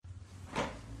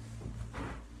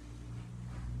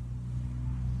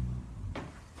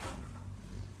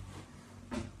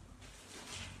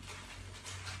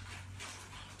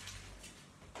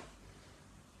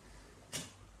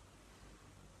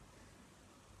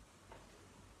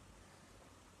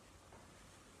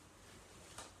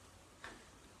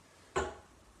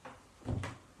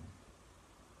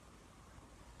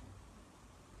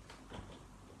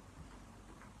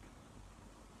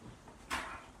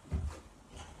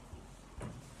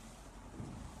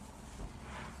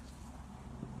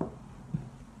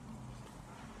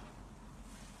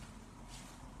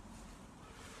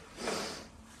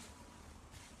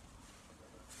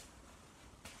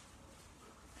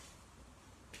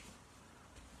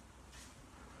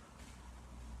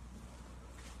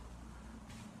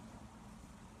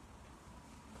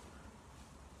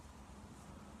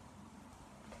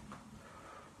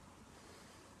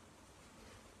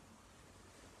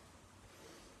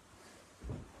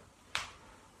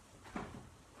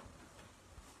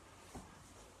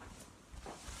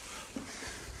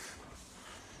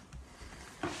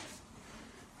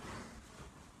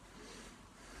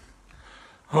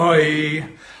Hi,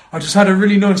 I just had a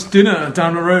really nice dinner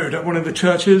down the road at one of the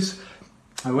churches.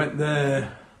 I went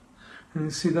there. Can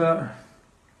you see that?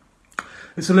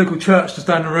 It's a local church just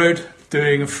down the road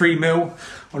doing a free meal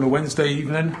on a Wednesday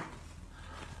evening.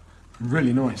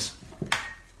 Really nice.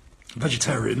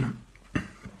 Vegetarian,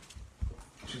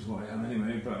 which is what I am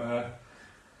anyway, but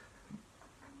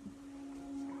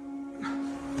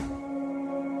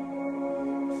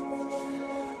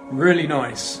really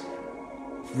nice.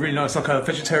 Really nice, like a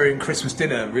vegetarian Christmas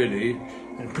dinner, really,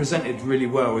 and presented really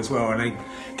well as well. And they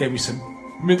gave me some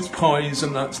mince pies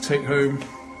and that to take home,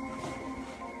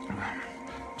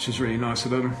 which is really nice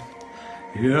of them.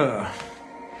 Yeah.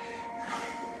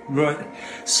 Right.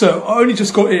 So I only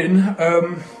just got in.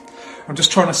 I'm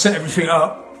just trying to set everything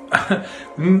up.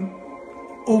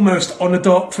 Almost on the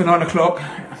dot for 9 o'clock.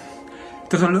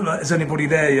 Doesn't look like there's anybody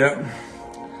there yet.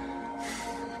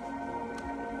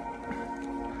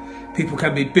 People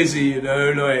can be busy, you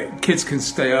know, like kids can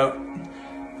stay up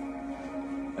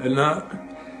and that,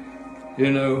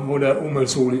 you know, or they're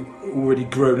almost already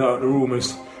grown up, they're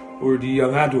almost already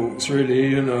young adults, really,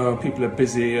 you know, people are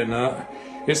busy and that.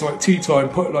 It's like tea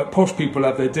time, like posh people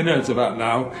have their dinners about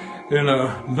now, you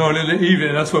know, 9 in the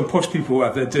evening, that's when posh people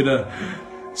have their dinner.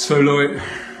 So like,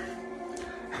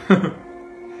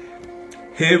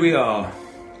 here we are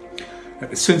at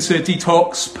the Sincere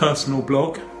Detox personal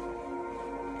blog.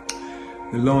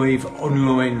 The live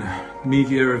online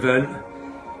media event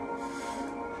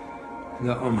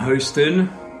that I'm hosting.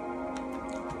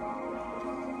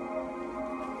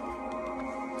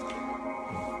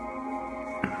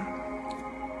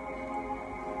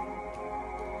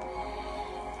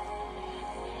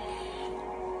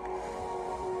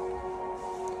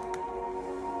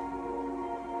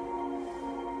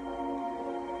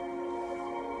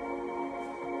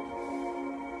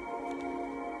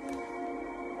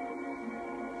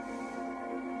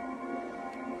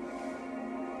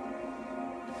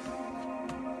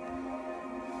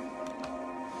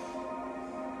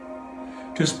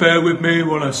 Just bear with me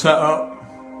while I set up.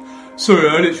 Sorry,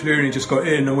 I literally only just got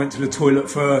in. I went to the toilet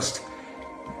first.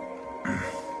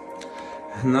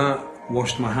 And that,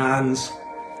 washed my hands.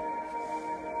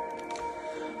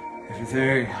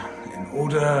 Everything in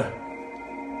order.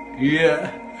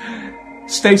 Yeah.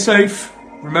 Stay safe.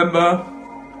 Remember,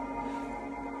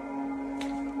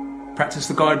 practice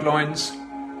the guidelines.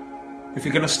 If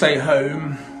you're going to stay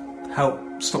home,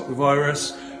 help stop the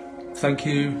virus. Thank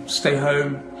you. Stay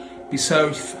home. Be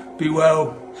safe, be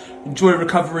well, enjoy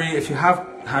recovery if you have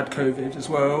had COVID as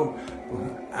well,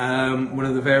 one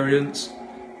of the variants,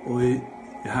 or you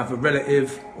have a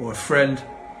relative or a friend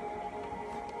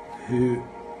who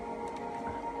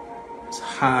has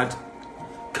had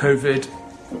COVID.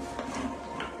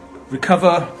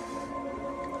 Recover,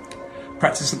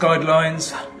 practice the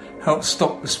guidelines, help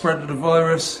stop the spread of the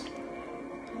virus.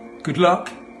 Good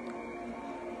luck.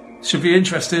 Should be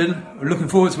interesting. I'm looking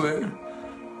forward to it.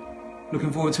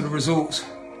 Looking forward to the results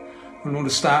and all the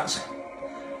stats.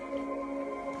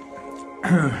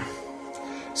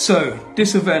 So,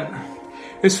 this event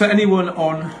is for anyone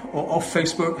on or off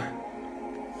Facebook.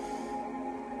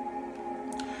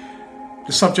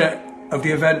 The subject of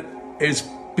the event is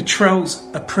Betrayals,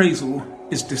 Appraisal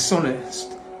is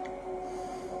Dishonest.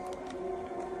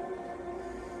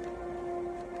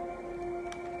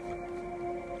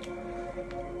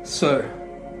 So,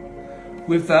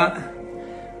 with that,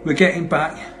 we're getting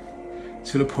back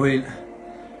to the point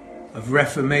of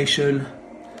reformation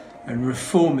and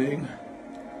reforming.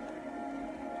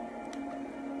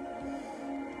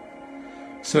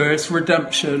 So it's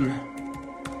redemption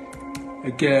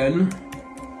again.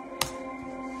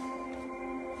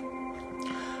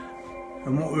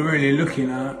 And what we're really looking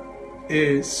at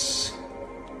is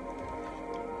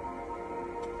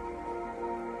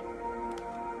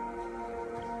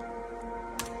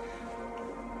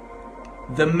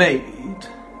the maid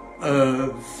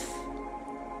of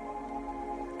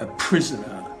a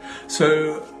prisoner.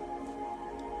 So,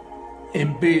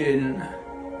 in being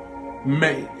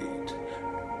made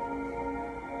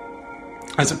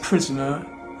as a prisoner,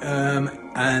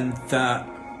 and that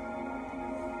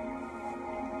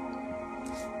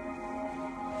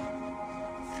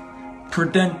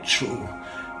prudential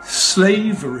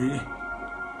slavery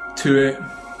to it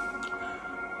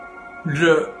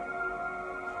that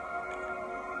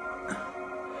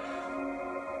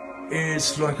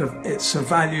is like it's a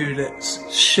value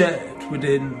that's shared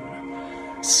within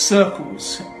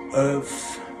circles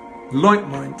of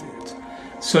like-minded,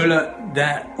 so that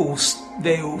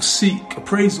they all seek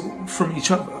appraisal from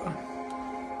each other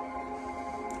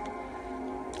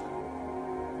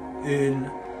in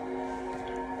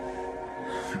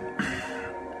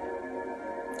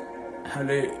how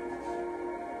they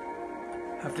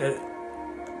have their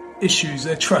issues,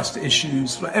 their trust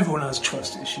issues. Like everyone has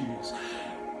trust issues,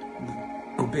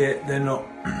 albeit they're not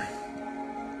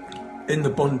in the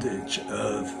bondage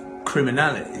of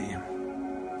criminality.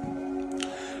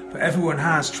 But everyone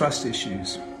has trust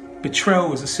issues.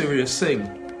 Betrayal is a serious thing.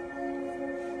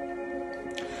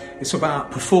 It's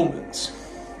about performance.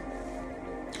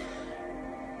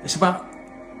 It's about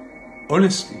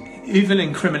honesty. Even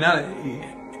in criminality,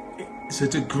 it's a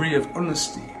degree of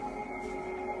honesty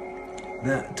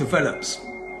that develops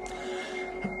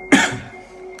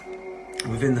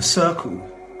within the circle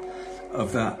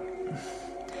of that,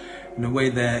 in a way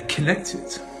they're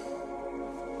connected,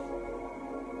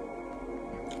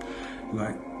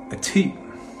 like a team.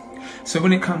 So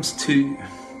when it comes to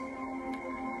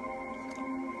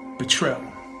betrayal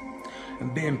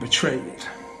and being betrayed,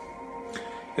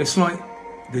 it's like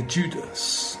the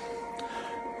Judas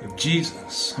of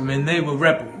Jesus. I mean, they were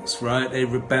rebels, right? They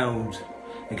rebelled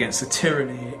against the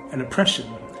tyranny and oppression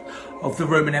of the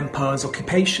Roman Empire's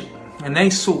occupation, and they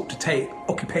sought to take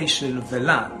occupation of their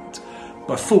land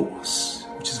by force,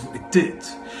 which is what they did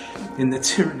in the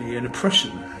tyranny and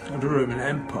oppression of the Roman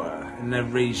Empire and their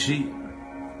regime.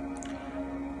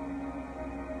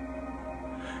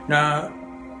 Now,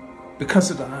 because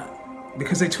of that,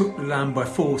 because they took the land by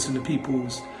force and the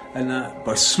peoples, and that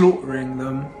by slaughtering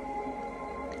them,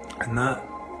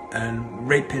 and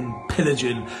raping,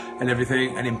 pillaging and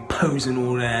everything, and imposing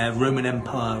all their Roman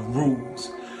Empire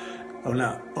rules on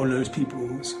those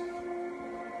peoples,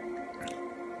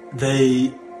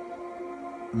 they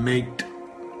made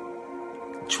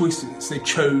choices. They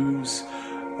chose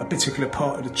a particular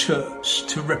part of the church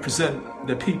to represent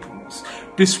their peoples.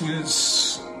 This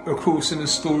was, of course, in the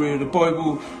story of the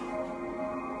Bible,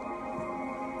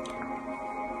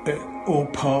 all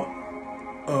part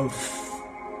of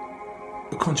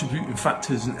the contributing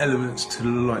factors and elements to the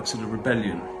likes of the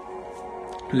rebellion,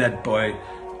 led by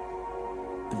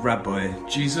the Rabbi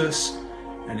Jesus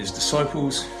and his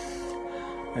disciples,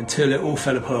 until it all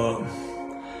fell apart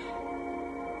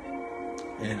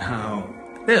in how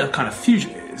they're kind of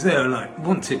fugitives. They're like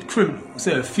wanted criminals.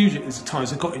 They're fugitives at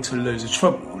times. They got into loads of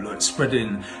trouble, like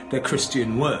spreading their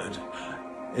Christian word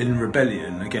in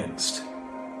rebellion against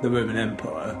the Roman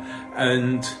Empire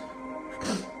and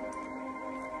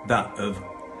that of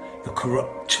the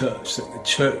corrupt church that they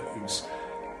chose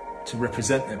to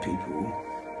represent their people.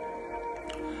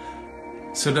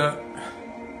 So that,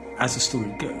 as the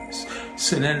story goes,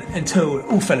 so then until it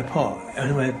all fell apart,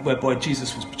 and whereby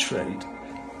Jesus was betrayed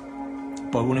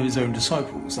by one of his own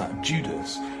disciples, that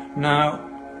Judas. Now,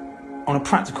 on a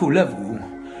practical level,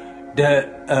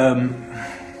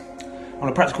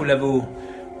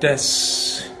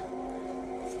 there's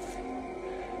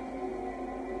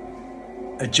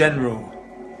a general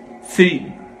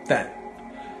theme that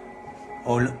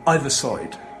on either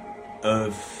side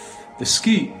of the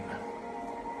scheme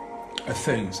of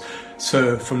things,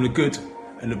 so from the good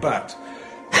and the bad,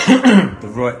 the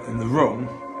right and the wrong,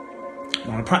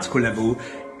 on a practical level,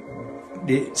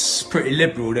 it's pretty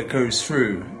liberal that goes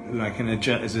through, like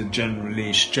as a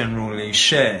generally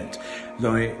shared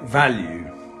like value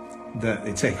that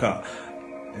they take up,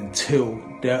 until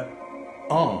there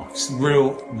are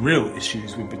real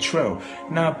issues with betrayal.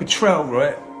 Now, betrayal,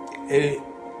 right,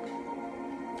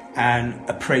 and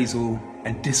appraisal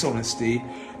and dishonesty,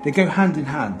 they go hand in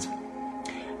hand.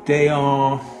 They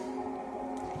are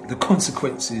the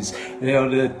consequences, they are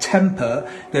the temper,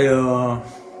 they are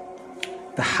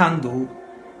the handle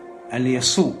and the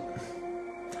assault,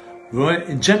 right?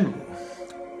 In general,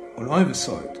 on either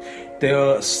side, they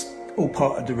are all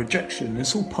part of the rejection,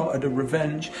 it's all part of the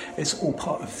revenge, it's all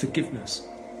part of forgiveness.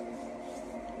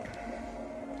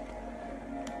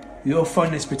 You'll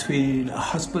find this between a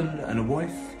husband and a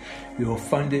wife, you'll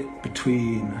find it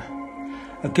between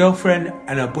a girlfriend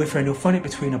and a boyfriend, you'll find it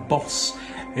between a boss,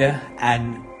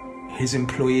 and his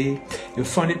employee, you'll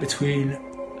find it between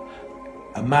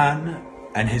a man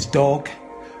and his dog,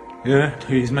 who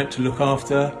he's meant to look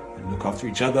after and look after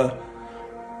each other.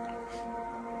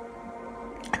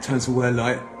 In terms of where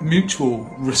like mutual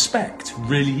respect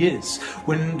really is,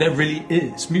 when there really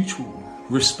is mutual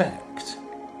respect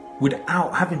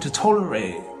without having to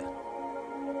tolerate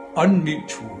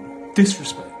unmutual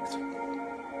disrespect,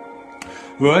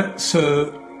 right?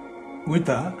 So with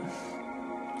that,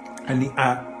 and the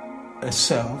act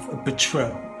itself, a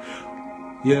betrayal,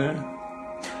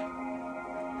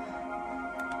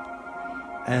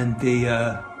 and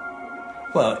the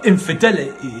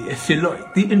infidelity, if you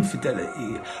like, the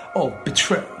infidelity of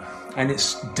betrayal and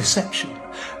its deception.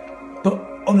 But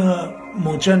on a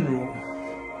more general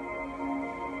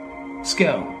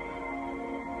scale,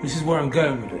 This is where I'm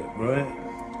going with it, right?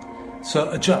 So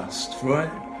adjust, right?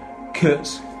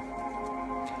 Because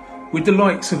with the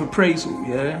likes of appraisal,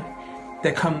 yeah,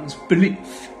 there comes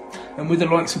belief. And with the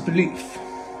likes of belief,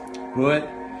 right,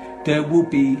 there will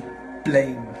be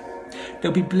blame.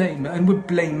 There'll be blame, and with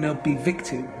blame there'll be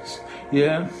victims,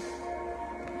 yeah?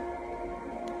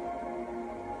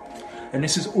 And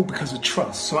this is all because of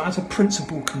trust. So as a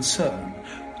principal concern,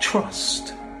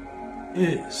 trust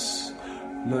is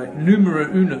like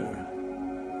numero uno.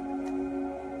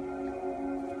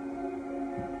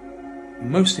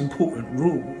 Most important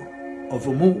rule of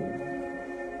them all.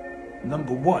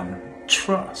 Number one,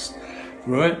 trust,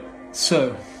 right?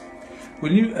 So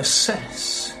when you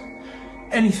assess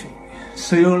anything,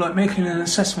 so you're like making an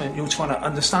assessment, you're trying to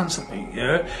understand something,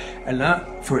 yeah? And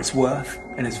that, for its worth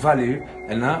and its value,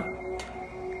 and that,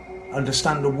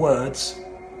 understand the words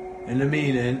and the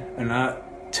meaning, and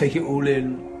that, take it all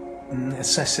in, and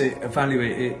assess it,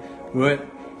 evaluate it, right?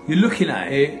 You're looking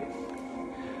at it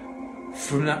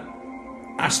from that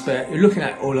aspect, you're looking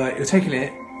at it, or like, you're taking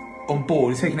it on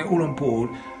board, you're taking it all on board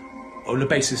on the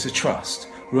basis of trust,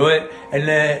 right? And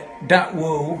that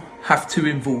will have to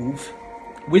involve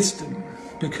wisdom,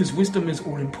 because wisdom is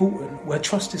all important where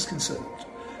trust is concerned.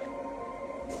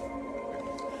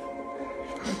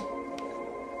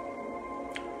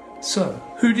 So,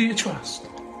 who do you trust?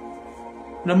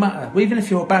 No matter, even if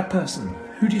you're a bad person,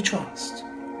 who do you trust?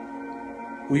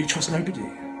 Or you trust nobody?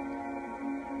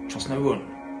 Trust no one?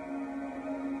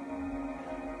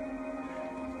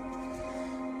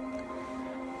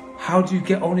 How do you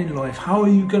get on in life? How are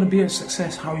you going to be a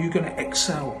success? How are you going to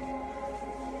excel?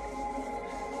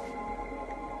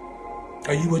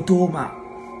 Are you a doormat?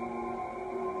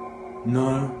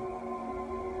 No.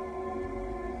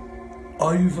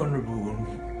 Are you vulnerable?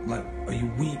 Like, are you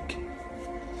weak?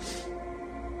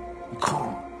 You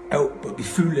can't help but be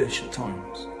foolish at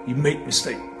times. You make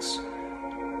mistakes.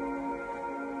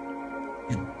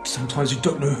 Sometimes you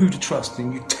don't know who to trust,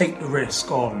 and you take the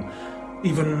risk on,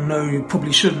 even though you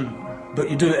probably shouldn't, but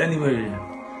you do it anyway.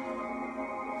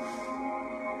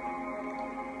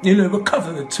 You know, we're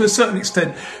covered to a certain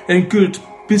extent in good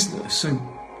business and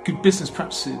good business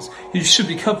practices. You should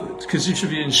be covered because you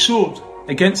should be insured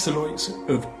against the likes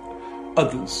of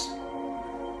others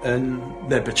and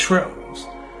their betrayals.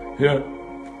 Yeah.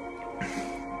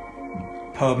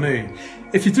 Pardon me.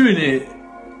 If you're doing it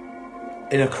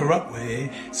in a corrupt way,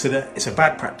 so that it's a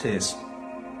bad practice,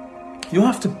 you'll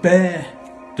have to bear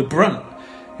the brunt,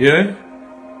 yeah,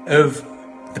 of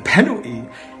the penalty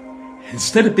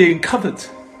instead of being covered.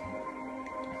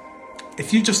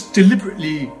 If you just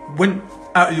deliberately went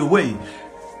out of your way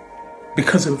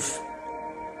because of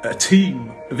a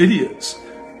team of idiots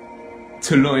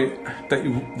to like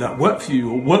that work for you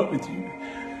or work with you,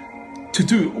 to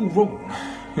do it all wrong,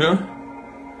 yeah,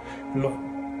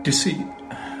 like deceit,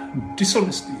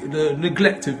 dishonesty, the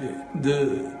neglect of it,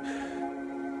 the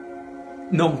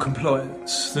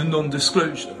non-compliance, the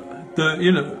non-disclosure,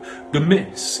 the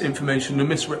misinformation, the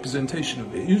misrepresentation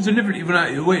of it. You deliberately went out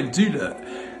of your way to do that.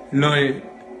 Like,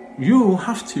 you'll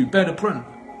have to bear the brunt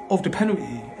of the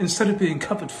penalty instead of being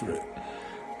covered for it.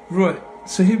 Right,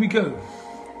 so here we go.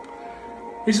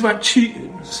 It's about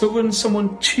cheating. So when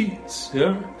someone cheats,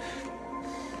 yeah,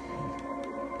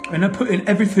 and they're putting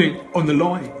everything on the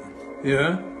line,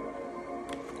 yeah,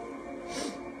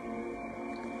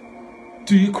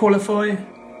 do you qualify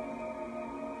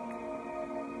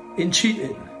in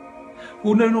cheating?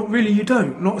 Well, no, not really, you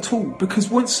don't, not at all, because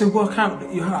once they work out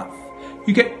that you have,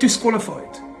 you get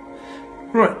disqualified.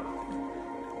 Right,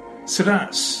 so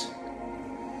that's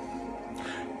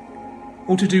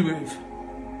all to do with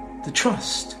the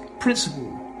trust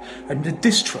principle and the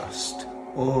distrust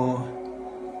or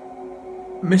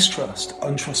mistrust,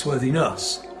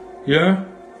 untrustworthiness, yeah?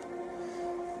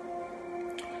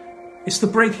 It's the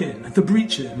break-in, the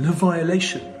breaching, the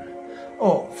violation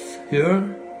of, yeah,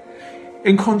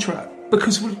 in contract.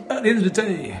 Because at the end of the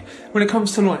day, when it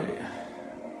comes to like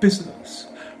business,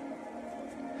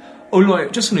 or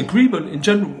like just an agreement in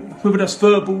general, whether that's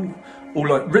verbal or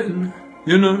like written,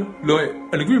 you know, like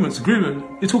an agreement's agreement,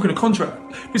 you're talking a contract.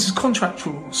 This is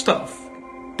contractual stuff.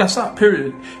 That's that,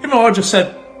 period. Even though I just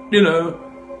said, you know,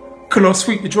 can I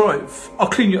sweep your drive? I'll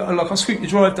clean you, like I'll sweep your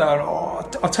drive down, or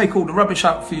I'll take all the rubbish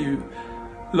out for you,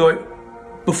 like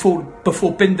before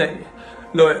bin day,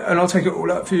 like, and I'll take it all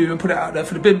out for you and put it out there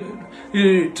for the bin.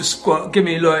 You just give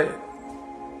me like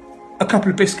a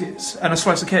couple of biscuits and a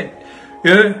slice of cake.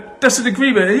 Yeah, that's an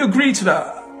agreement. You agree to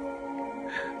that.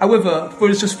 However,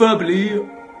 whether it's just verbally,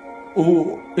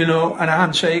 or you know, and a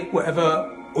handshake,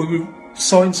 whatever, or you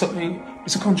sign something,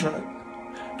 it's a contract.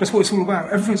 That's what it's all about.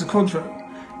 Everything's a contract.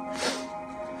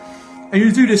 And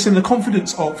you do this in the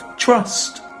confidence of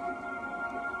trust.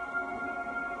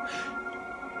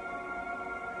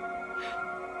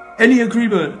 Any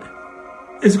agreement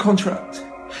is a contract.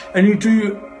 And you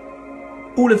do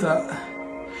all of that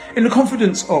in the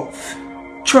confidence of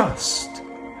trust.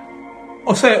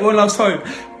 I'll say it one last time.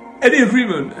 Any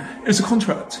agreement is a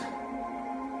contract.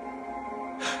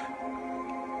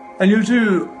 And you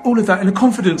do all of that in the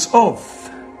confidence of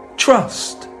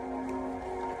trust.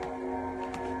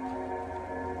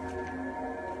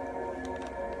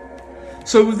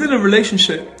 So within a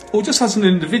relationship, or just as an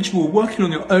individual working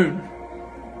on your own,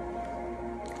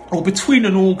 or between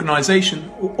an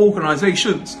organisation or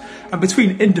organisations, and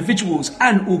between individuals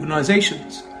and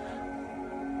organisations,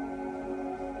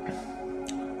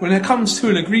 when it comes to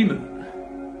an agreement,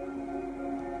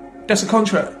 that's a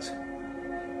contract.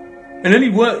 And any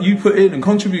work you put in and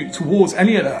contribute towards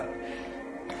any of that,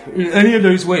 in any of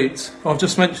those ways I've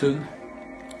just mentioned,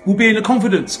 will be in the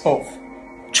confidence of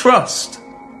trust.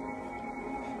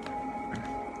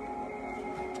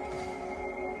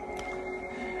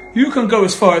 You can go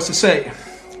as far as to say,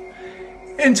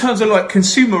 in terms of like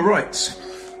consumer rights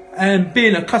and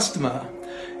being a customer,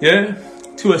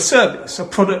 to a service, a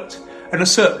product and a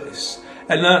service,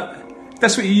 and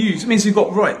that's what you use. It means you've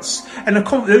got rights, and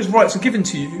those rights are given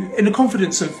to you in the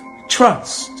confidence of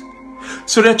trust.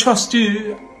 So they trust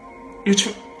you,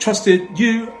 trusted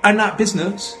you and that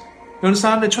business. You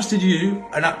understand? They trusted you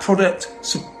and that product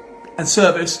and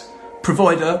service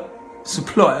provider,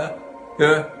 supplier,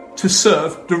 to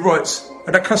serve the rights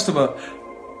of that customer.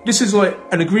 This is like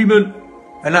an agreement,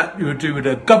 and that you would do with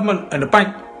the government and the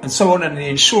bank and so on, and the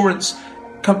insurance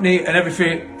company and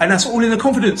everything, and that's all in the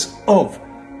confidence of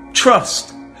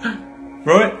trust,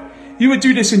 right? You would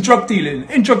do this in drug dealing.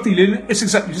 In drug dealing, it's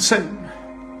exactly the same.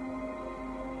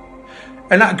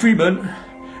 And that agreement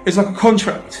is like a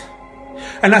contract,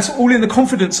 and that's all in the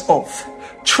confidence of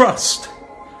trust,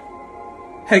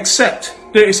 except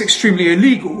that it's extremely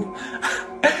illegal.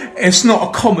 It's not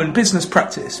a common business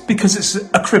practice because it's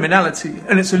a criminality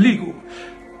and it's illegal,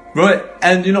 right?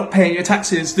 And you're not paying your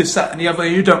taxes, this, that and the other,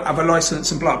 you don't have a license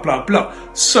and blah, blah, blah.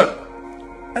 So,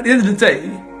 at the end of the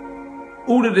day,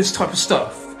 all of this type of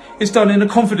stuff is done in the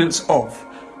confidence of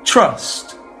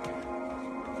trust.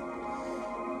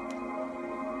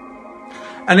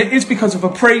 And it is because of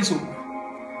appraisal,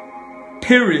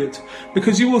 period.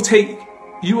 Because you will take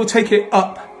it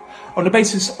up on the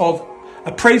basis of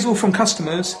appraisal from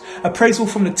customers, appraisal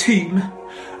from the team,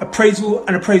 appraisal.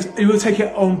 You will take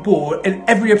it on board in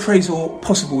every appraisal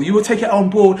possible. You will take it on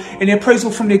board in the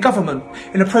appraisal from the government,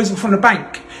 in appraisal from the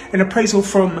bank, in appraisal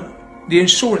from the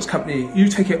insurance company. You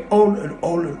take it on and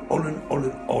on and on and on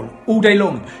and on, all day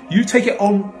long. You take it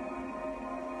on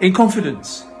in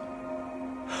confidence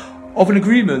of an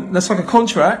agreement that's like a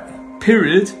contract,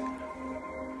 period,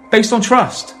 based on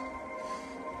trust.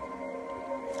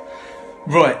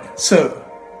 Right, so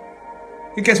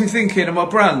it gets me thinking of my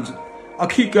brand. I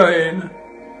keep going,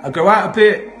 I go out a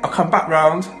bit, I come back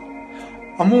round.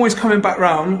 I'm always coming back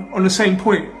round on the same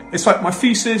point. It's like my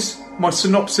thesis, my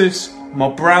synopsis, my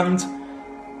brand,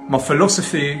 my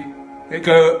philosophy. It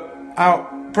go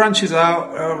out, branches out,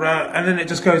 and then it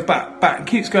just goes back, and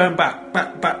keeps going back.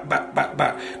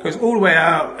 Goes all the way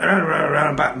out,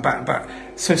 around, back.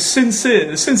 So the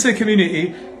sincere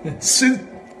community,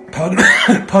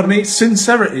 pardon me,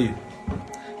 sincerity.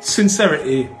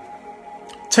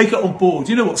 Take it on board.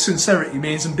 You know what sincerity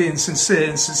means, and being sincere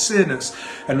and sincereness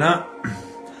and that.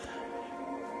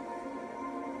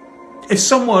 If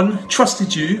someone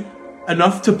trusted you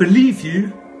enough to believe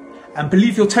you, and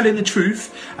believe you're telling the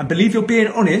truth, and believe you're being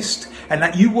honest, and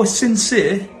that you were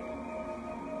sincere,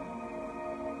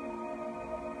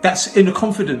 that's in the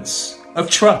confidence of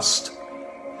trust.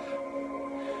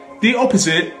 The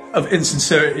opposite of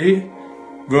insincerity,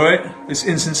 right, is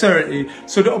insincerity.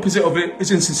 So the opposite of it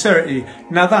is insincerity.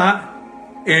 Now that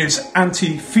is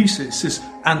antithesis, is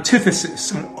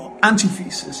antithesis, and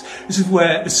antithesis. This is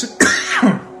where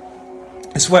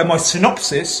it's where my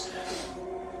synopsis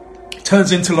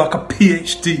turns into like a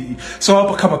PhD. So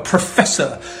I'll become a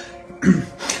professor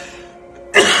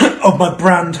of my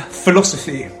brand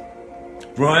philosophy,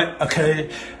 right? Okay,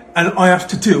 and I have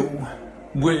to deal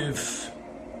with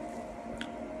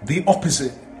the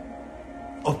opposite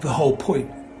of the whole point.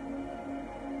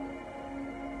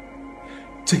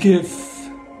 To give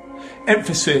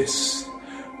emphasis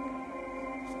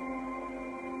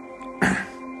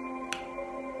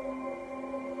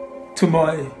to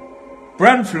my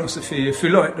brand philosophy, if you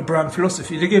like, the brand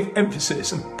philosophy, to give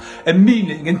emphasis and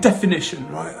meaning and definition,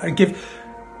 right? And give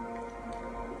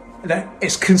that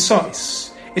it's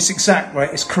concise, it's exact,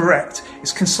 right? It's correct,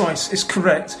 it's concise, it's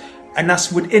correct, And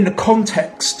that's within the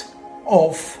context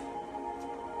of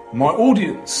my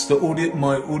audience,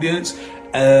 my audience,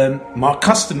 my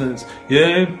customers,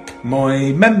 yeah,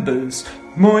 my members,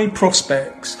 my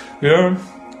prospects, yeah,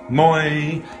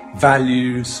 my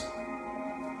values,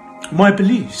 my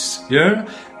beliefs, yeah,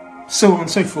 so on and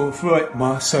so forth,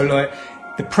 right? So like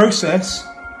the process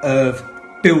of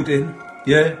building,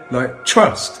 yeah, like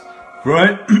trust,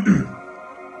 right,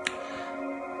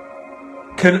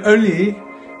 can only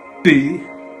be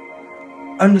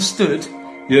understood,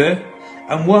 yeah,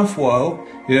 and worthwhile,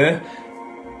 yeah,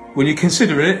 when you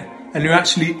consider it and you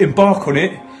actually embark on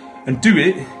it and do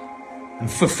it and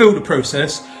fulfill the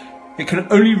process. It can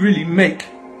only really make,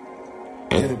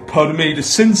 pardon me, the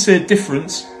sincere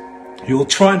difference you're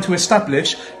trying to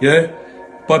establish, yeah,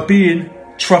 by being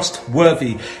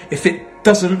trustworthy. If it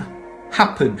doesn't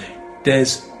happen,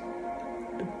 there's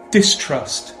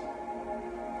distrust,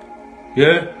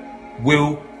 yeah,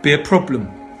 will be a problem.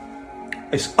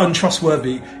 It's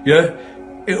untrustworthy, yeah,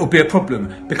 it'll be a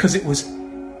problem because it was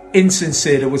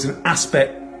insincere. There was an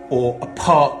aspect or a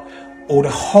part, or the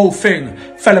whole thing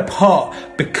fell apart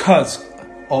because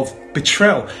of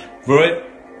betrayal, right?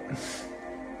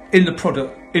 In the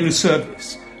product, in the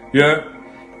service, yeah.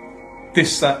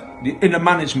 This, that, in the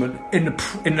management, in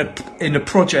the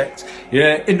project,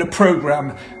 yeah, in the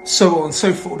program, so on and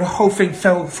so forth. The whole thing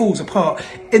falls apart.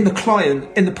 In the client,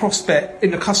 in the prospect,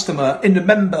 in the customer, in the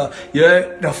member,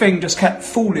 yeah. The thing just kept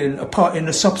falling apart in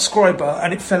the subscriber,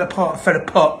 and it fell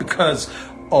apart because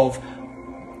of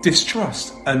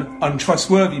distrust and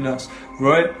untrustworthiness,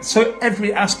 right? So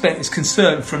every aspect is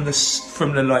concerned from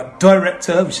the like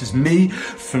director, which is me,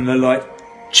 from the like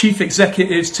chief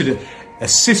executives to the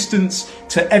assistants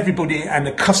to everybody and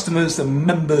the customers, the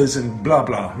members and blah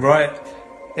blah, right?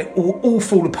 It all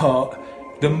fall apart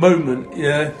the moment,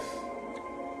 yeah.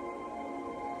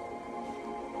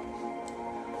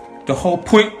 The whole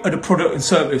point of the product and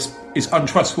service is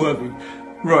untrustworthy,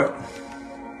 right?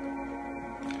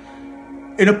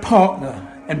 In a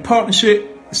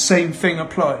partnership, the same thing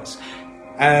applies.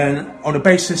 And on a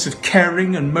basis of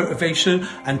caring and motivation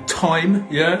and time,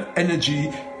 yeah,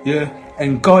 energy, yeah,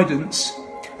 and guidance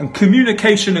and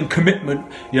communication and commitment,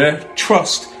 yeah,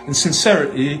 trust and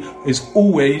sincerity is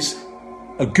always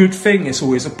a good thing. It's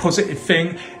always a positive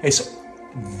thing. It's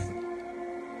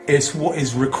what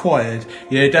is required.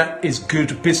 Yeah, that is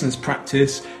good business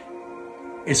practice.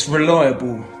 It's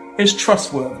reliable. It's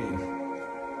trustworthy.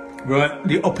 Right?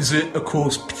 The opposite, of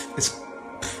course,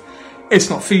 it's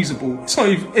not feasible.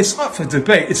 It's up for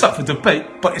debate. It's up for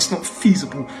debate, but it's not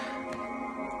feasible.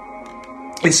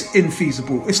 It's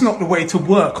infeasible. It's not the way to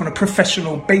work on a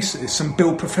professional basis and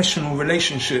build professional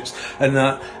relationships. And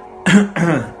that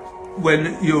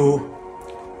when you're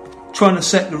trying to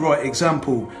set the right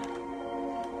example,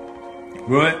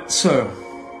 right? So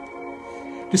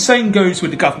the same goes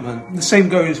with the government. The same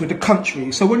goes with the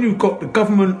country. So when you've got the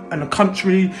government and the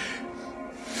country,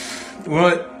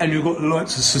 right, and you've got the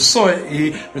likes of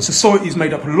society, and society is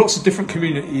made up of lots of different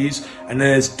communities, and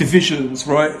there's divisions,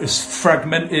 right? It's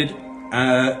fragmented,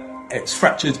 it's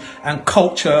fractured, and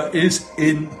culture is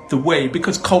in the way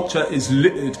because culture is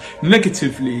littered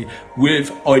negatively with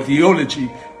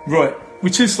ideology, right?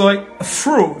 Which is like a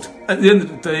fraud at the end of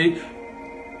the day.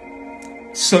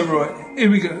 So, right,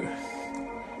 here we go.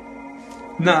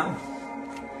 Now,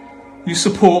 you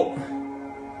support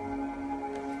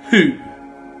who?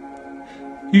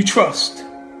 You trust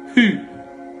who?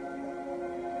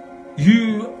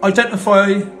 You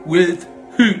identify with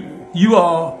who? You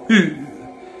are who?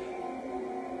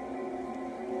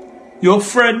 Your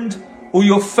friend or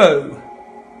your foe?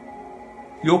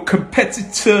 Your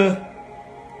competitor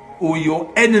or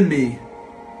your enemy?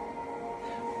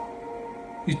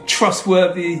 You're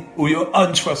trustworthy or you're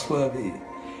untrustworthy?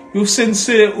 You're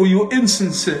sincere or you're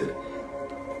insincere?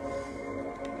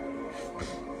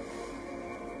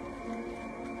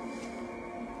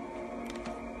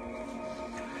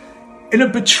 In a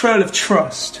betrayal of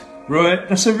trust, right?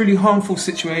 That's a really harmful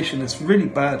situation. It's really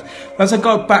bad. As I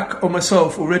go back on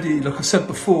myself already, like I said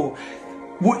before,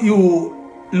 what you're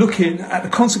looking at, the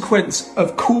consequence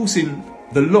of causing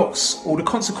the loss, or the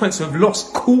consequence of loss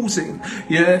causing,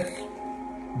 yeah,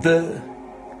 the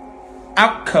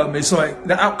outcome is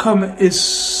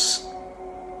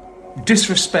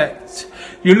disrespect.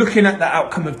 You're looking at the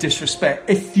outcome of disrespect.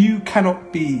 If you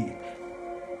cannot be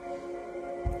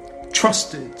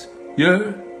trusted,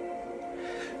 yeah,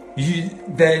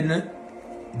 then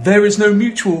there is no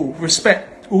mutual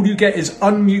respect. All you get is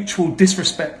unmutual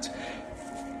disrespect.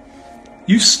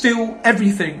 You steal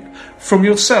everything from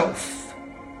yourself.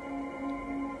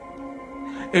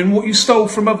 in what you stole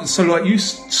from others. So like you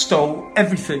stole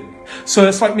everything. So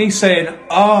it's like me saying,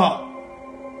 I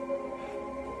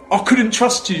couldn't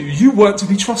trust you. You weren't to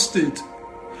be trusted.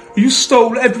 You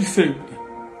stole everything,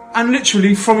 and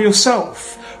literally from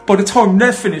yourself. By the time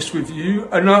they're finished with you,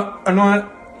 and I,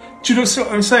 do you know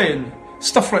what I'm saying?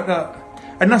 Stuff like that,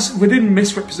 and that's within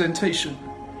misrepresentation.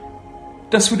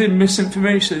 That's within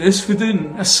misinformation. It's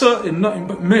within asserting nothing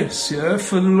but mis, yeah,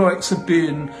 for the likes of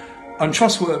being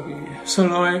untrustworthy. So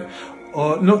like,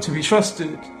 or not to be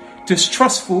trusted,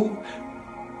 distrustful.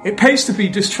 It pays to be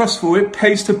distrustful. It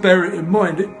pays to bear it in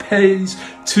mind. It pays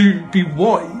to be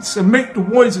wise and make the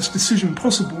wisest decision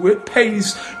possible. It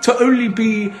pays to only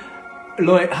be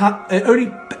like,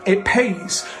 it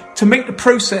pays to make the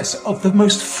process of the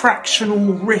most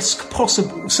fractional risk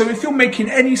possible. So if you're making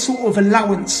any sort of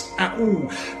allowance at all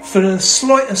for the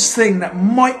slightest thing that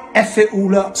might F it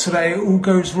all up so that it all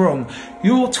goes wrong,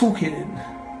 you're talking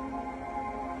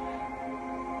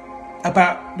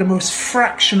about the most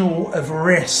fractional of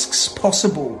risks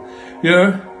possible.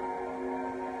 Yeah?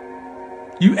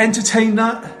 You entertain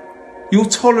that, you'll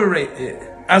tolerate it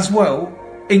as well,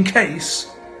 in case.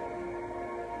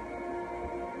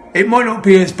 It might not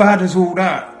be as bad as all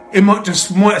that. It might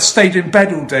have stayed in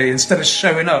bed all day instead of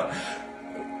showing up.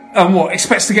 And what,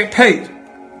 expects to get paid?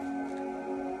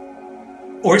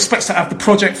 Or expects to have the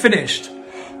project finished? Do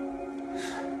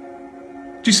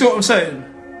you see what I'm saying?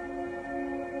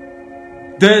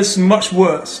 There's much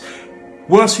worse.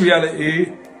 Worse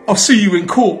reality, I'll see you in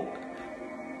court.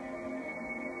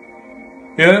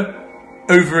 Yeah?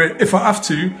 Over it, if I have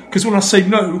to. Because when I say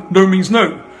no, no means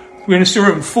no. When it's your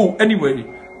own fault anyway.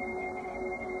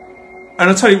 And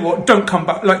I tell you what, don't come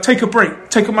back. Like, take a break.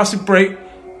 Take a massive break.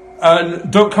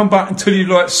 And don't come back until you,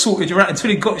 like, sorted your out. Until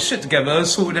you got your shit together and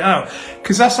sorted it out.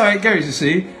 Because that's how it goes, you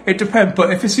see. It depends.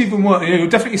 But if it's even worse, you'll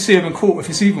definitely see him in court if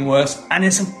it's even worse. And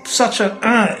it's such a,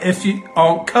 if you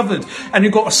aren't covered. And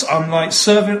you've got, I'm like,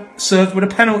 served with a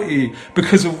penalty.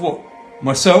 Because of what?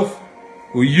 Myself?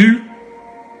 Or you?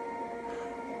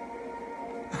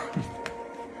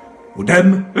 Or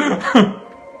them?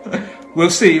 We'll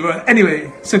see. Right.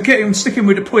 Anyway, so sticking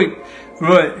with the point.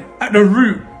 Right. At the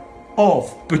root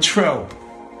of betrayal.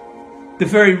 The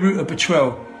very root of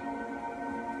betrayal.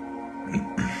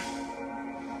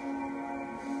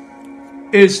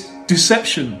 Is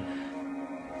deception.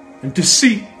 And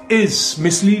deceit is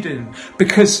misleading.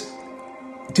 Because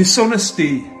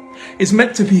dishonesty is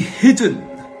meant to be hidden.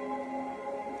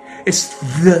 It's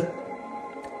the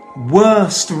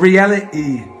worst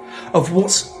reality of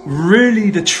what's really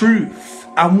the truth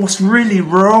and what's really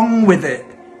wrong with it.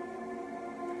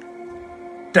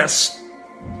 That's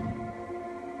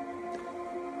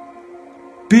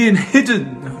being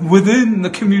hidden within the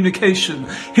communication,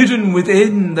 hidden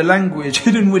within the language,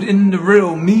 hidden within the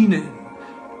real meaning,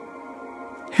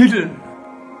 hidden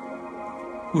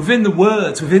within the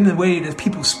words, within the way that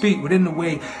people speak, within the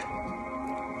way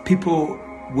people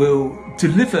will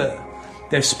deliver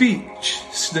their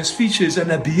speeches and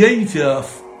their behaviour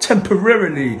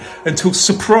temporarily until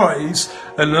surprise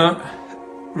and that,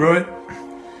 right?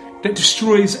 That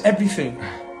destroys everything.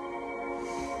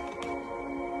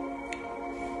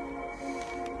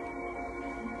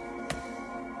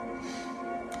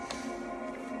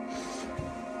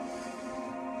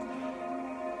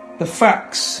 The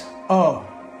facts are,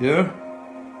 yeah?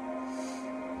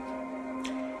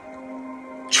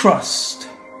 Trust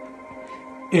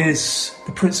is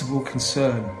the principal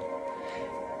concern.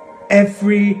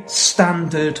 Every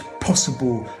standard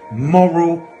possible,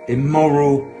 moral,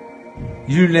 immoral,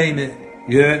 you name it,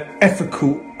 yeah,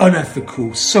 ethical,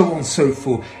 unethical, so on and so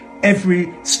forth.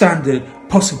 Every standard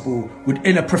possible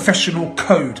within a professional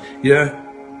code, yeah,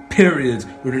 period,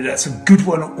 whether that's a good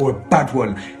one or a bad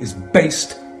one, is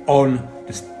based on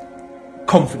this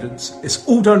confidence. It's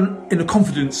all done in the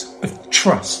confidence of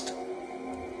trust.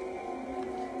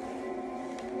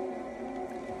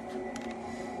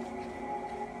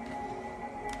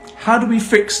 How do we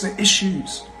fix the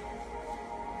issues?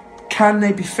 Can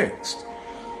they be fixed?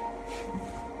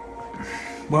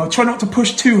 Well, try not to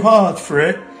push too hard for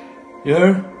it, you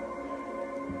know?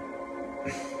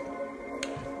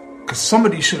 Because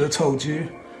somebody should have told you,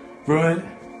 right?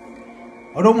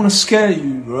 I don't want to scare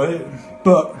you, right?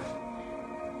 But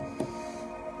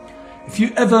if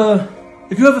you ever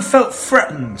felt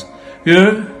threatened, you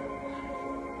know?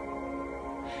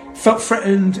 Felt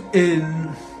threatened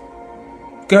in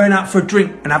going out for a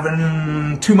drink and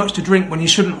having too much to drink when you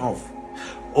shouldn't have,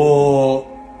 or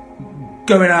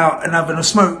going out and having a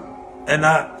smoke and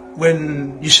that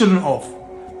when you shouldn't have,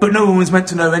 but no one was meant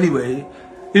to know anyway,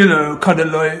 you know, kind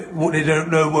of like what they don't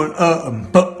know won't hurt them.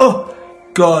 But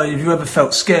God, have you ever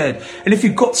felt scared? And if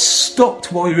you got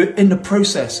stopped while you were in the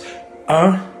process,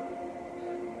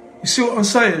 you see what I'm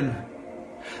saying?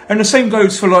 And the same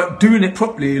goes for like doing it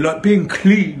properly, like being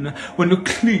clean. When you're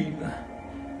clean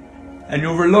and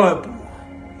you're reliable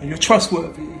and you're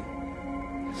trustworthy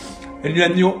and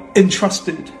then you're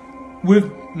entrusted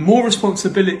with more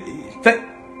responsibility,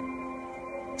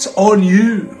 that's on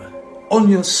you, on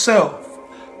yourself.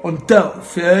 On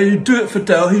Delph, yeah, you do it for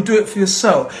Delph, you do it for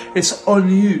yourself. It's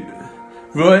on you,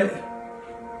 right?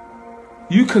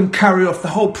 You can carry off the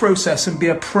whole process and be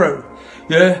a pro,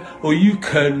 yeah, or you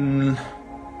can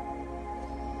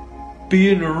be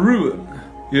in a ruin,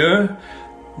 yeah.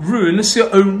 Ruin is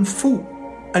your own fault,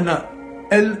 and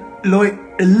like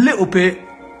a little bit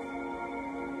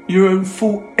your own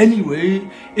fault anyway.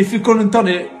 If you're gonna done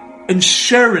it and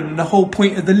sharing the whole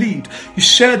point of the lead, you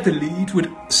shared the lead with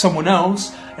someone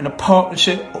else in a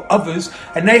partnership or others,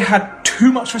 and they had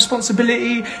too much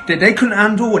responsibility that they couldn't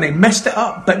handle and they messed it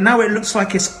up, but now it looks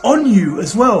like it's on you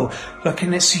as well, like,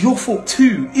 and it's your fault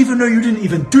too, even though you didn't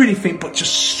even do anything but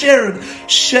just share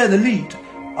the lead.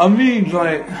 I mean,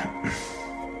 like,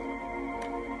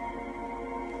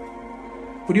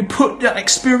 when you put that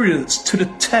experience to the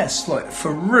test, like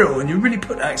for real, and you really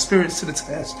put that experience to the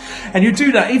test, and you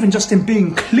do that even just in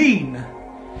being clean,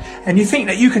 and you think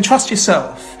that you can trust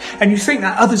yourself, and you think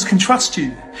that others can trust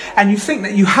you, and you think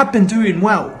that you have been doing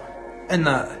well, and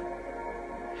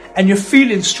you're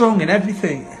feeling strong in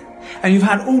everything, and you've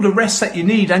had all the rest that you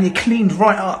need, and you're cleaned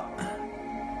right up.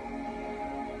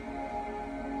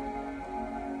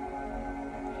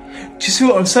 Do you see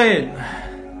what I'm saying?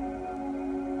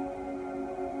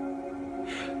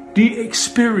 The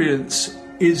experience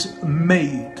is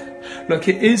made. Like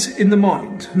it is in the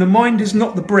mind. And the mind is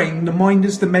not the brain, the mind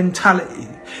is the mentality.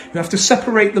 You have to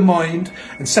separate the mind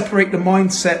and separate the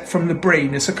mindset from the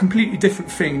brain. It's a completely different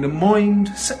thing. The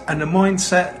mind and the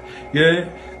mindset, yeah,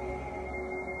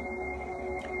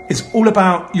 is all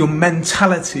about your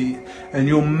mentality and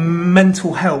your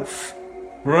mental health,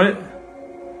 right?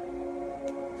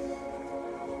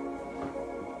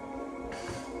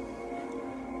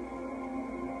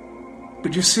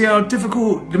 But you see how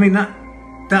difficult, I mean,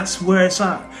 that's where it's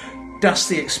at. That's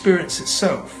the experience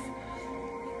itself.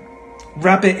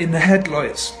 Rabbit in the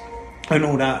headlights and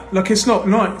all that. Like, it's not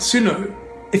nice, you know.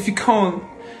 If you can't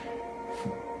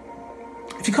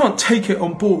take it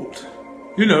on board,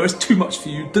 you know, it's too much for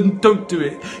you, then don't do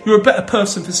it. You're a better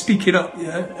person for speaking up,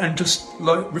 yeah, and just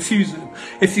like refusing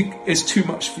if it's too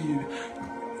much for you.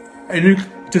 And you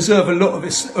deserve a lot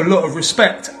of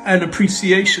respect and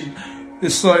appreciation.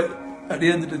 It's like, at the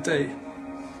end of the day,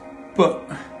 but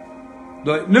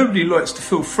like, nobody likes to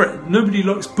feel threatened. Nobody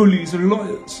likes bullies and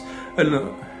liars, and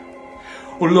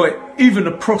or like even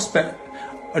a prospect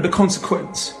and a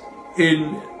consequence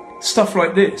in stuff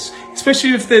like this.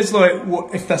 Especially if there's like,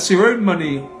 if that's your own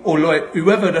money, or like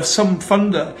whoever, there's some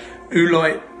funder who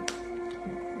like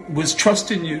was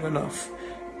trusting you enough.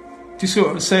 Do you see what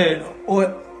I'm saying?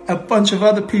 Or a bunch of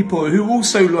other people who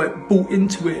also like bought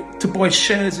into it to buy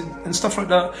shares and stuff like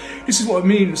that. This is what I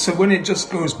mean. So when it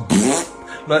just goes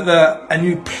like that and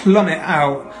you plummet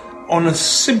out on a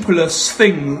simplest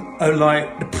thing,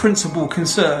 like the principal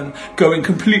concern going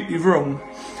completely wrong.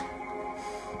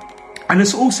 And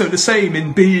it's also the same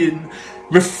in being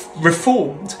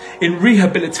reformed, in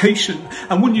rehabilitation.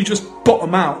 And when you just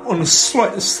bottom out on the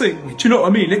slightest thing, do you know what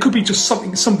I mean? It could be just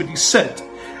something somebody said,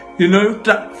 you know,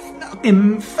 that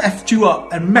effed you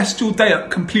up and messed your day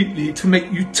up completely to make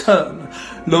you turn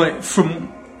like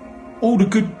from all the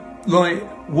good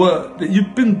like work that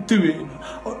you've been doing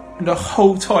the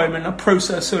whole time in a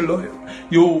process of like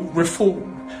your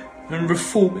reform and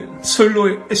reforming. So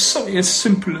like, it's something as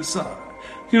simple as that,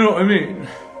 you know what I mean?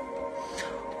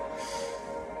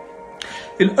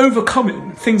 In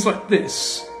overcoming things like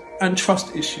this and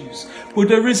trust issues, well,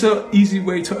 there is an easy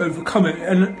way to overcome it,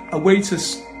 and a way to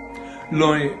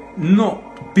like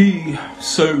not be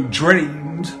so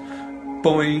drained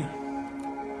by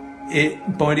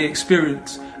the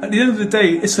experience. At the end of the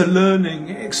day, it's a learning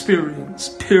experience,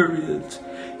 period.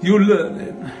 You're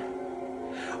learning.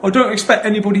 I don't expect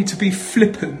anybody to be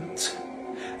flippant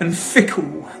and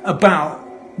fickle about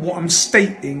what I'm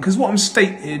stating, because what I'm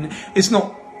stating is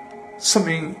not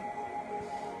something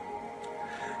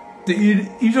that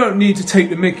you don't need to take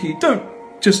the mickey. Don't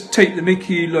just take the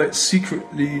mickey like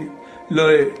secretly,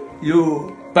 like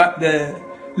you're back there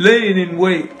laying in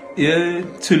wait, yeah,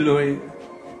 to like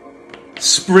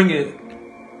spring it.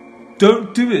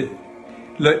 Don't do it.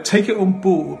 Like, take it on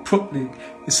board properly.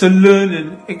 It's a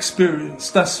learning experience.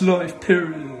 That's life,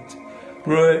 period.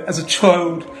 Right? As a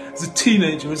child, as a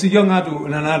teenager, as a young adult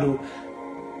and an adult,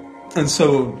 and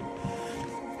so on.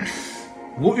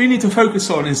 What we need to focus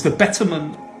on is the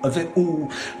betterment of it all.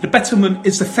 The betterment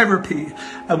is the therapy.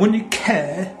 And when you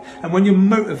care and when you're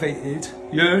motivated,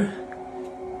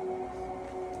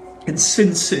 and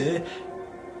sincere,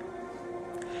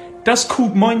 that's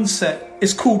called mindset.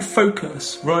 It's called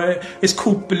focus, right? It's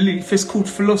called belief. It's called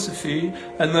philosophy.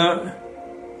 And that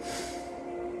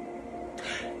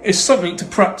it's something to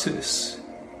practice.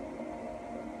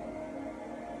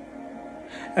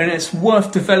 And it's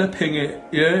worth developing it,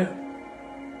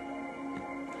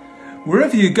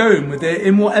 wherever you're going with it,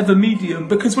 in whatever medium,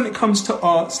 because when it comes to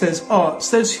arts,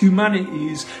 there's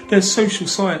humanities, there's social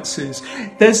sciences,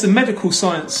 there's the medical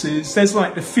sciences, there's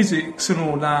like the physics and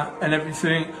all that and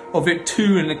everything of it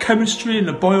too, and the chemistry and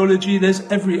the biology, there's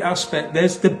every aspect,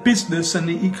 there's the business and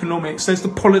the economics, there's the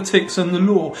politics and the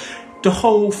law. The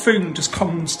whole thing just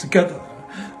comes together,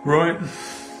 right?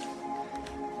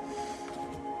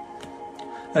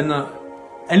 And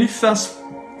if that's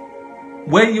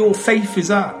where your faith is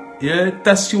at,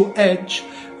 that's your edge.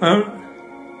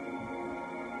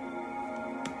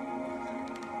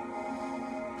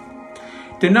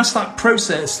 Then that's that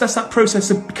process. That's that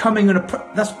process of becoming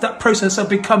that process of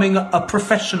becoming a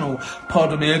professional.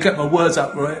 Pardon me, I get my words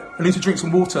out right. I need to drink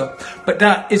some water. But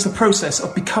that is the process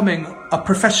of becoming a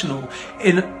professional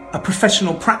in a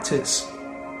professional practice.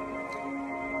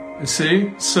 You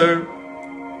see, so.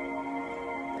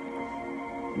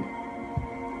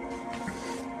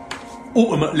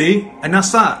 Ultimately, and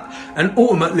that's that. And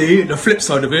ultimately, the flip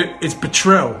side of it is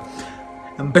betrayal.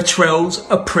 And betrayals,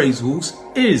 appraisals,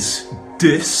 is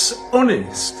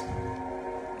dishonest.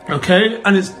 Okay?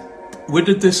 And it's with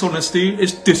the dishonesty,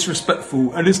 it's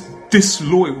disrespectful and it's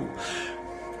disloyal.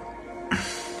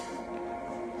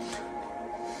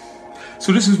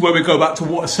 So this is where we go back to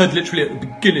what I said literally at the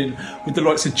beginning with the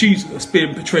likes of Jesus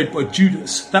being betrayed by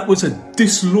Judas. That was a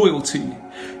disloyalty,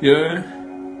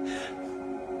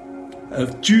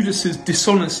 of Judas's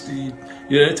dishonesty,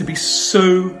 to be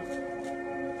so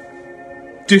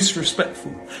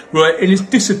disrespectful, right, in his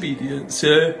disobedience,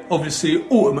 obviously,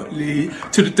 ultimately,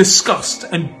 to the disgust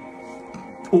and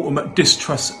ultimate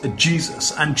distrust of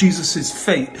Jesus and Jesus's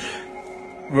fate,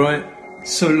 right?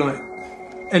 So, like,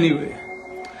 anyway,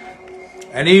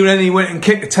 and even then he went and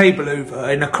kicked the table over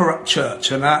in a corrupt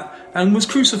church and that, and was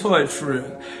crucified for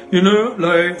it,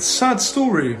 like, sad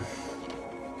story.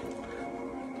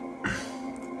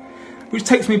 Which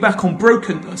takes me back on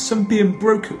brokenness and being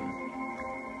broken.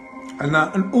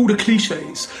 And all the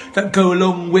cliches that go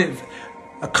along with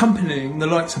accompanying the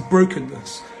likes of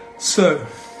brokenness. So,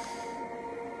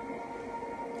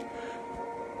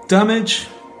 damage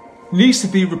needs to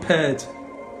be repaired.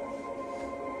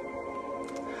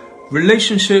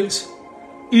 Relationships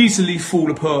easily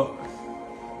fall apart.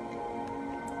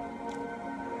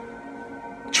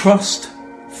 Trust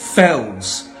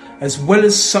fails as well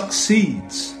as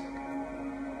succeeds.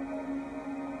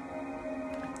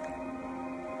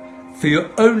 For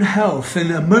your own health and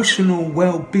emotional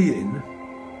well-being,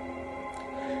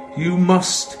 you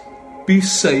must be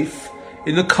safe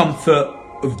in the comfort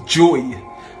of joy.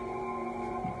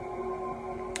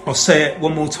 I'll say it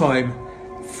one more time.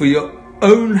 For your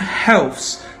own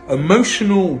health's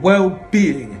emotional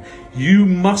well-being, you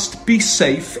must be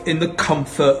safe in the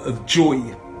comfort of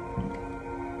joy.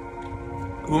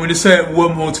 I want me to say it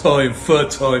one more time, third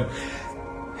time.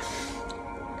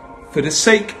 For the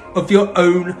sake of your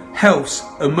own health's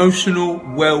emotional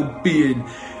well-being,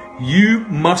 you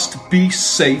must be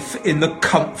safe in the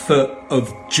comfort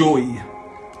of joy.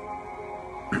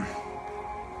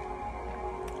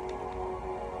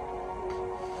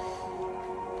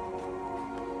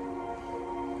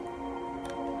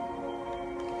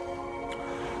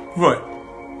 Right,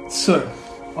 so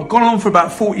I've gone on for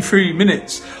about 43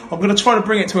 minutes. I'm going to try to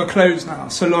bring it to a close now.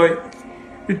 So, like,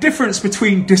 the difference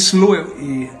between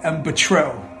disloyalty and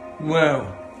betrayal. Well,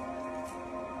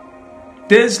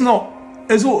 there's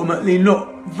ultimately not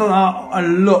a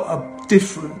lot of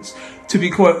difference, to be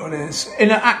quite honest.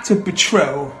 In an act of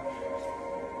betrayal,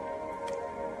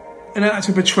 that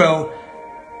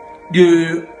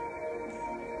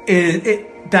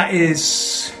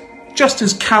is just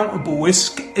as countable.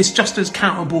 It's just as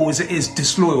countable as it is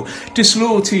disloyal.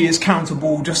 Disloyalty is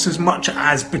countable just as much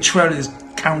as betrayal is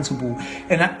countable.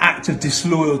 In an act of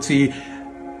disloyalty,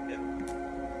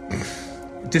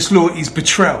 disloyalty is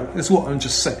betrayal. That's what I'm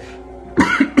just saying.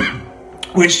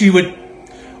 Which you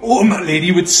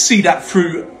would see that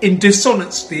through in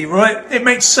dishonesty, right? It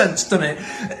makes sense, doesn't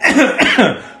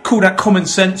it? Call that common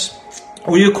sense,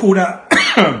 or you call that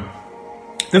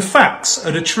the facts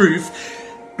are the truth.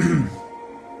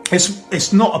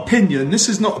 It's not opinion. This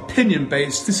is not opinion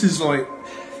based. This is like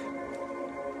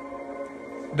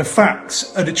the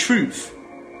facts are the truth.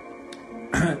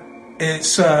 It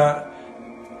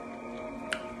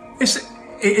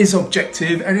is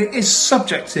objective and it is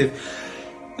subjective.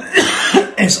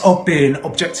 It's of being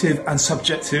objective and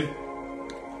subjective.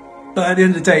 But at the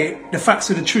end of the day, the facts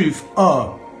of the truth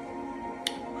are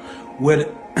when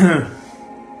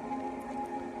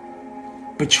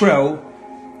betrayal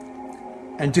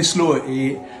and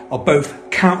disloyalty are both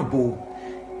countable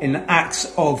in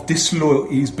acts of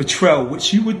disloyalty's betrayal,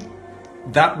 which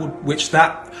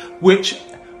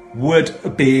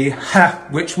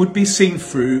would be seen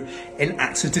through in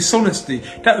acts of dishonesty.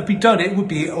 That would be done. It would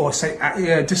be, or I say,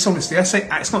 dishonesty. I say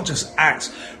acts, not just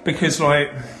acts, because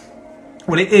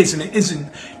well, it is and it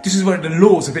isn't. This is where the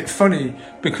law's a bit funny,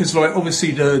 because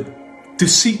obviously the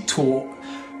deceit taught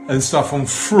and stuff on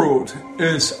fraud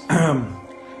is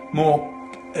more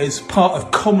as part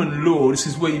of common law. This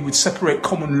is where you would separate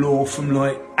common law from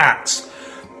acts.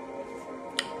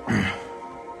 And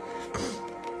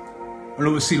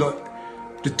obviously the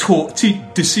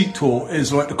deceit taught is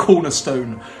the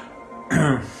cornerstone.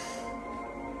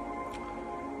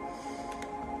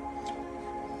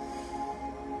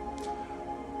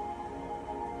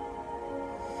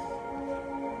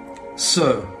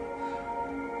 So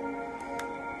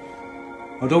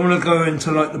I don't want to go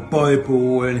into the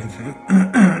Bible or anything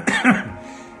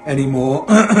anymore.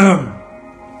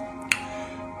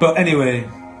 But anyway,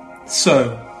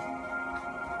 so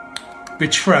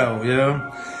betrayal,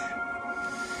 yeah.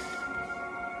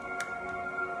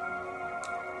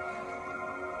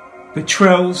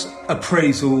 Betrayal's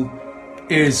appraisal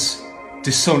is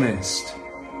dishonest.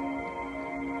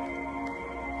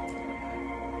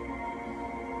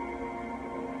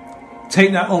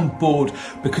 Take that on board,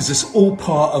 because it's all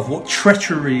part of what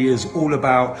treachery is all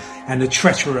about, and the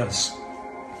treacherous.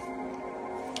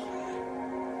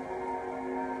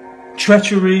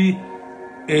 Treachery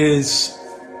is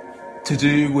to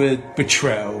do with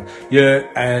betrayal, yeah,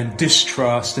 and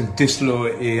distrust and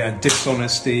disloyalty and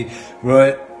dishonesty,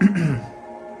 right?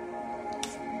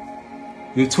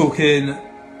 You're talking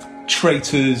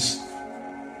traitors,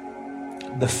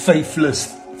 the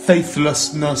faithlessness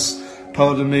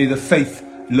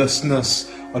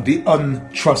of the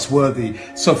untrustworthy.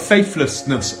 So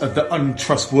faithlessness of the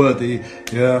untrustworthy,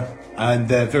 yeah, and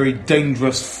their very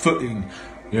dangerous footing,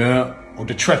 yeah, or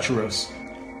the treacherous,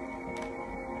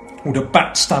 or the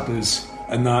backstabbers,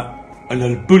 and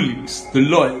the bullies, the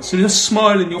liars. So they just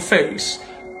smile in your face.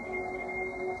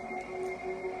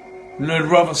 And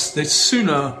they'd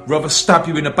sooner rather stab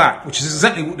you in the back, which is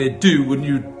exactly what they do when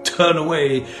you turn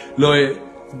away,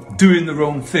 doing the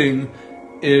wrong thing,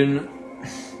 in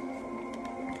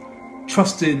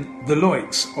trusting the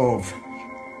likes of.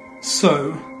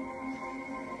 So,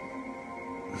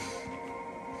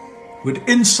 with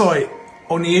insight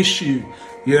on the issue,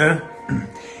 yeah,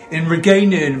 in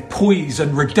regaining poise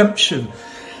and redemption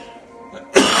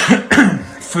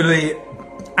for the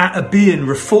act of being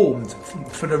reformed,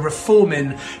 for the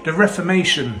reformation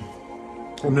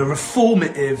in the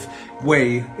reformative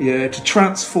way, yeah, to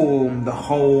transform the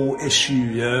whole issue,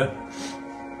 yeah,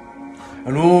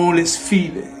 and all its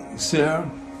feelings, yeah.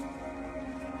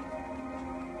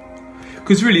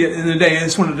 Because really, at the end of the day,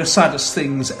 it's one of the saddest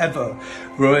things ever,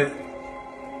 right?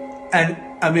 And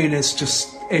I mean, it's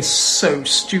so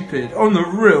stupid. On the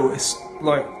real, it's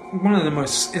one of the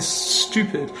most, it's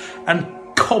stupid and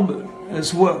common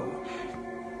as well,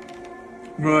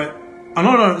 right? And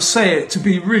I don't say it to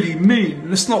be really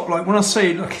mean. It's not when I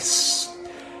say it's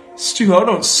stupid, I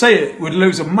don't say it with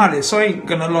loads of malice. I ain't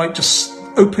gonna just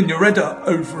open your head up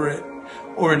over it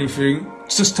or anything.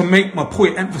 It's just to make my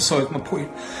point, emphasise my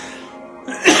point.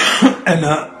 And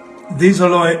these are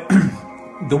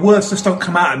the words just don't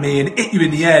come out of me and hit you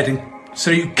in the head, and so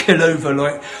you kill over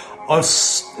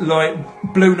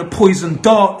I've blown a poison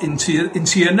dart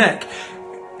into your neck.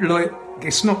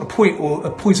 It's not a point, or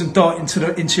a poison dart into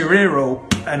your ear hole,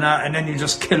 and then you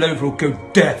just kill over or go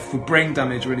deaf with brain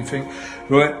damage or anything,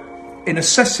 right? In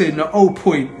assessing the whole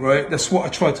point, right? That's what I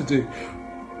tried to do.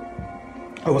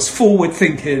 I was forward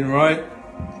thinking, right?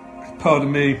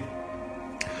 Pardon me.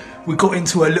 We got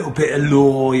into a little bit of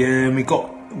law, yeah, and we got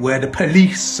where the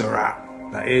police are at.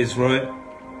 That is, right?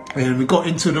 And we got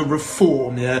into the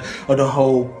reform, yeah, of the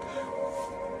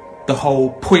whole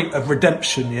point of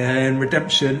redemption, yeah, and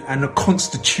redemption and the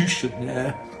constitution,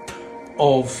 yeah,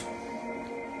 of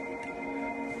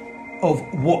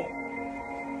what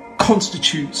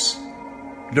constitutes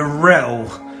the rel,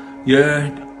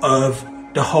 yeah, of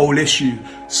the whole issue.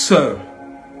 So,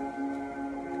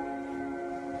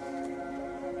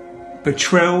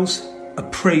 Betrayals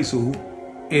appraisal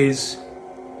is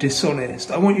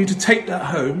Dishonest. I want you to take that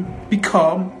home, be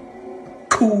calm,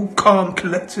 cool, calm,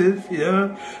 collective,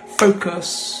 yeah?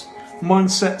 Focus,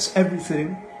 mindsets,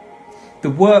 everything. The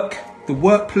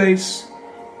workplace,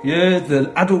 yeah?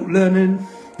 The adult learning,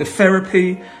 the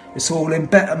therapy, it's all in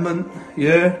betterment,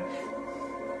 yeah?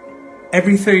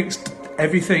 Everything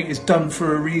is done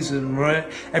for a reason,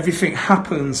 right? Everything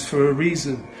happens for a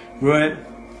reason, right?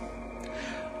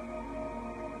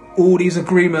 All these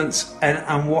agreements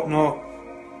and whatnot,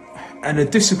 and the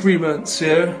disagreements,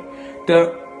 yeah,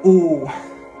 they're all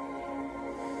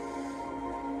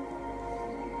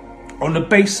on the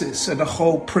basis of the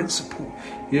whole principle,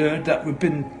 yeah, that we've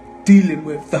been dealing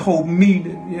with, the whole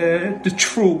meaning, yeah, the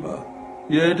trauma,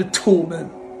 yeah, the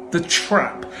torment, the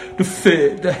trap, the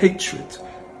fear, the hatred.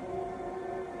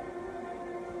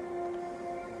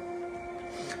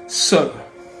 So,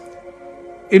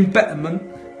 in betterment,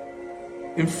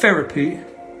 in therapy,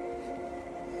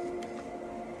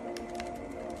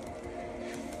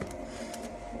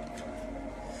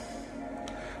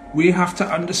 we have to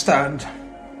understand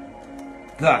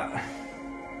that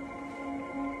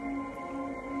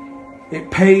it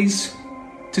pays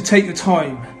to take the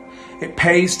time, it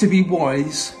pays to be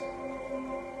wise,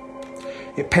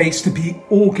 it pays to be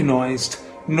organised,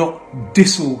 not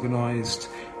disorganised.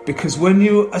 Because when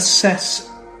you assess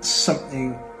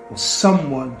something or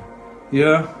someone,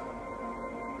 yeah,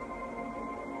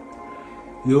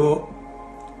 you're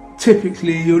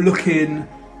looking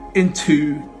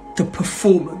into the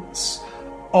performance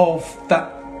of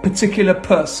that particular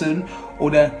person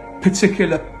or their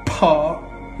particular part,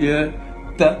 yeah,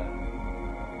 that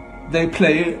they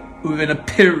play within a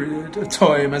period of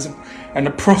time and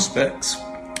the prospects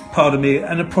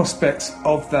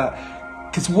of that.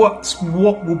 Because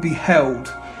what will be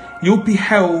held? You'll be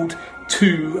held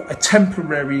to a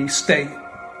temporary state,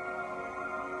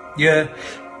 yeah,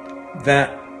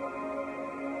 that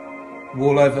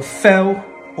will either fail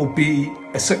or be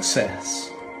a success.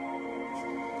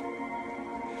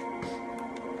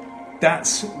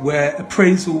 That's where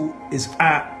appraisal is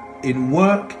at in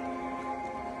work,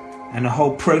 and the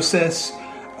whole process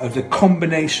of the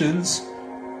combinations,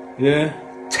 yeah,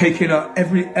 taking up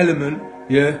every element,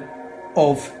 yeah,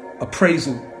 of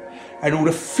appraisal and all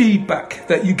the feedback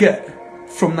that you get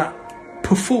from that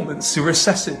performance you're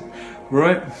assessing,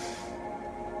 right?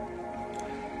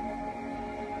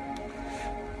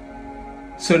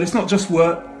 So it's not just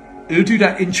work, you do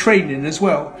that in training as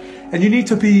well. And you need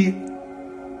to be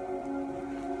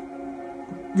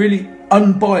really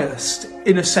unbiased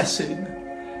in assessing,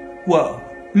 well,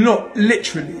 not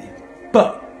literally,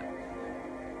 but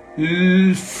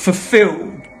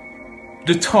fulfill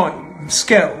the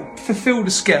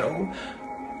scale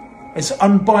as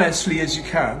unbiasedly as you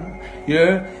can,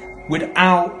 yeah,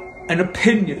 without an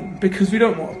opinion, because we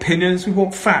don't want opinions, we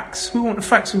want facts. We want the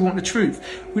facts, we want the truth.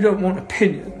 We don't want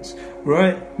opinions,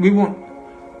 right? We want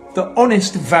the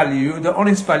honest value that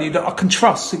I can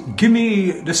trust. Give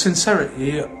me the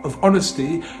sincerity of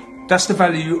honesty. That's the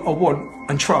value I want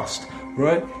and trust,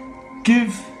 right?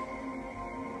 Give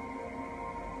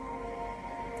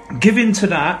into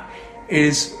that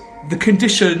is the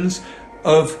conditions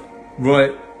of,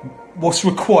 right, what's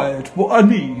required, what I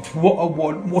need, what I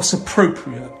want, what's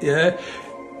appropriate, yeah?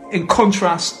 In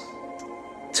contrast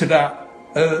to that,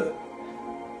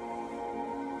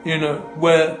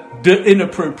 where the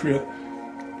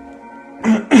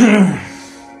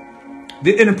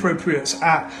inappropriate's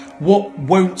at what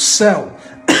won't sell,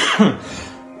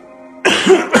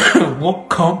 what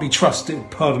can't be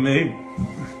trusted, pardon me.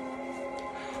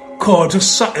 God, I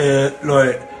just sat here,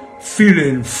 like,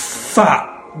 feeling fat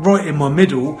right in my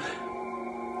middle.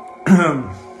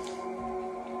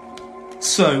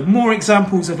 So, more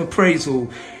examples of appraisal.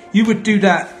 You would do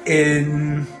that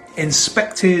in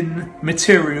inspecting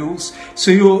materials.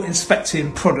 So you're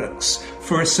inspecting products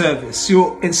for a service.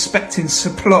 You're inspecting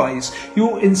supplies.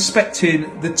 You're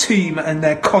inspecting the team and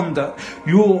their conduct.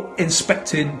 You're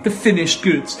inspecting the finished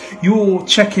goods. You're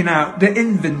checking out the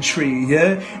inventory,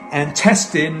 yeah, and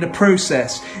testing the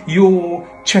process. You're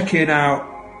checking out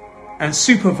and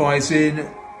supervising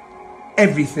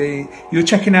everything. You're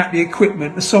checking out the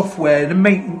equipment, the software,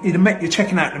 you're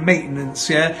checking out the maintenance,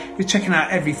 yeah? You're checking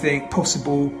out everything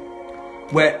possible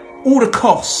where all the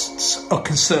costs are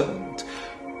concerned.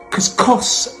 Because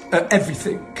costs are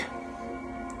everything.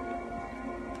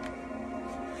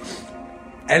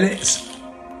 And it's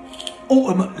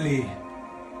ultimately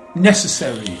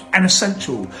necessary and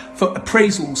essential for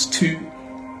appraisals to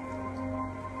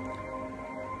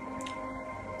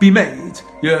be made,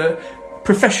 yeah,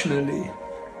 professionally,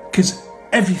 because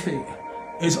everything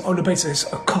is on the basis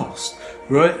of cost,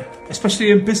 right?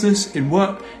 Especially in business, in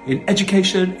work, in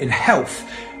education, in health.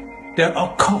 There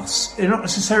are costs. They're not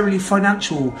necessarily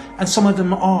financial, and some of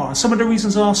them are. Some of the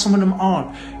reasons are, some of them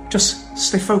aren't. Just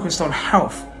stay focused on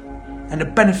health and the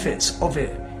benefits of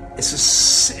it. It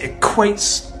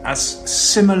equates as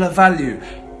similar value.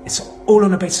 It's all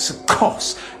on the basis of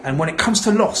cost. And when it comes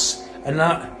to loss, and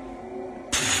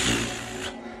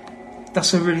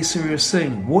that's a really serious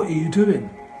thing. What are you doing?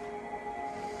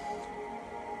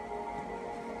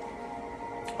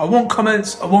 I want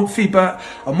comments, I want feedback.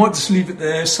 I might just leave it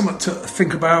there, something to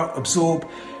think about, absorb.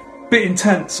 Bit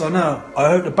intense, I know. I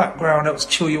hope the background helps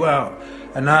chill you out.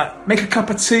 And make a cup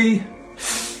of tea.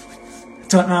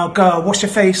 Don't know, go wash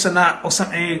your face and that or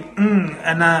something.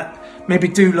 And maybe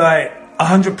do like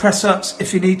 100 press-ups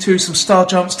if you need to, some star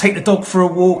jumps, take the dog for a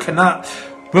walk and that.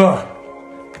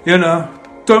 You know,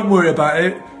 don't worry about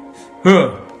it.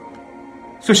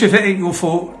 Especially if it ain't your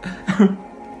fault.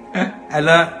 And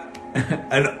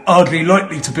hardly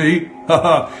likely to be.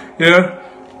 Yeah.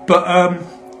 But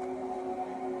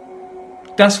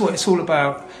that's what it's all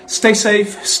about. Stay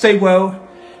safe, stay well,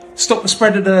 stop the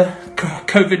spread of the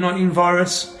COVID-19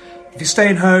 virus. If you're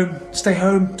staying home,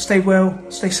 stay well,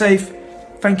 stay safe.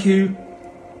 Thank you.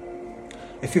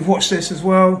 If you've watched this as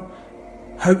well,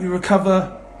 hope you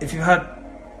recover. If you've had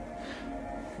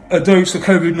a dose of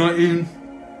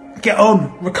COVID-19, get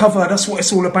on, recover. That's what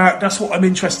it's all about. That's what I'm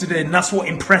interested in. That's what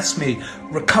impressed me.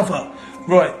 Recover.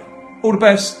 Right. All the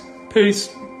best. Peace.